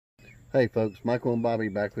Hey folks, Michael and Bobby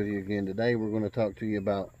back with you again. Today we're going to talk to you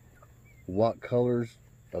about what colors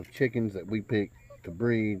of chickens that we pick to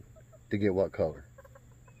breed to get what color.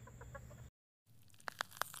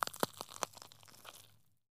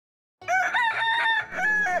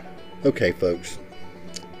 Okay folks,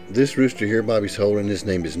 this rooster here Bobby's holding, his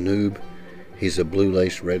name is Noob. He's a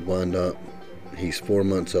blue-laced red Wyandotte. He's 4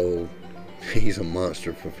 months old. He's a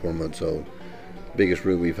monster for 4 months old. Biggest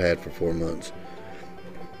root we've had for 4 months.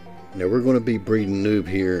 Now we're going to be breeding Noob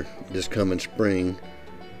here this coming spring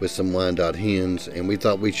with some Wyandotte hens, and we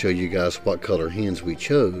thought we'd show you guys what color hens we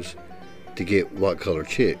chose to get what color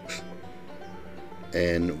chicks.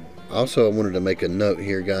 And also I wanted to make a note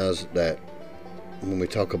here, guys, that when we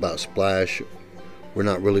talk about splash, we're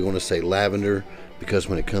not really going to say lavender, because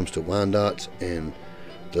when it comes to Wyandottes and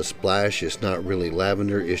the splash, it's not really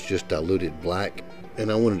lavender, it's just diluted black. And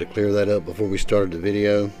I wanted to clear that up before we started the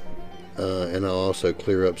video. And I'll also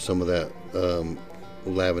clear up some of that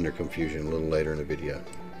lavender confusion a little later in the video.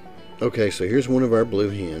 Okay, so here's one of our blue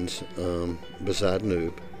hens beside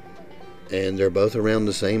Noob, and they're both around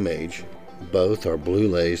the same age. Both are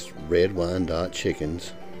blue-laced red Wyandotte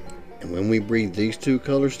chickens. And when we breed these two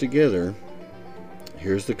colors together,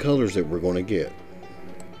 here's the colors that we're going to get.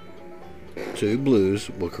 Two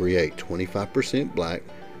blues will create 25% black,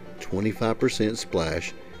 25%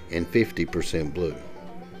 splash, and 50% blue.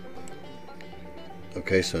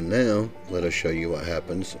 Okay, so now let us show you what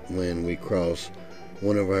happens when we cross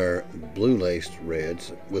one of our blue-laced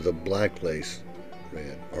reds with a black-laced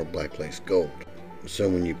red or black-laced gold. So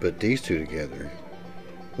when you put these two together,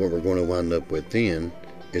 what we're going to wind up with then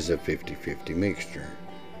is a 50-50 mixture.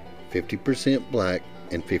 50% black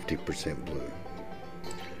and 50% blue.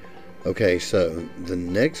 Okay, so the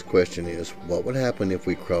next question is, what would happen if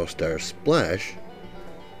we crossed our splash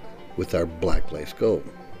with our black-laced gold?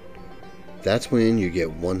 That's when you get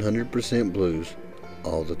 100% blues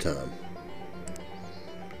all the time.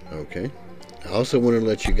 Okay. I also want to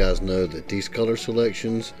let you guys know that these color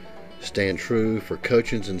selections stand true for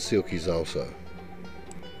Cochins and Silkies also.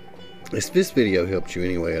 If this video helped you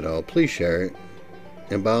anyway at all, please share it.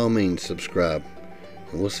 And by all means, subscribe.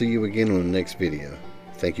 And we'll see you again on the next video.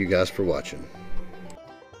 Thank you guys for watching.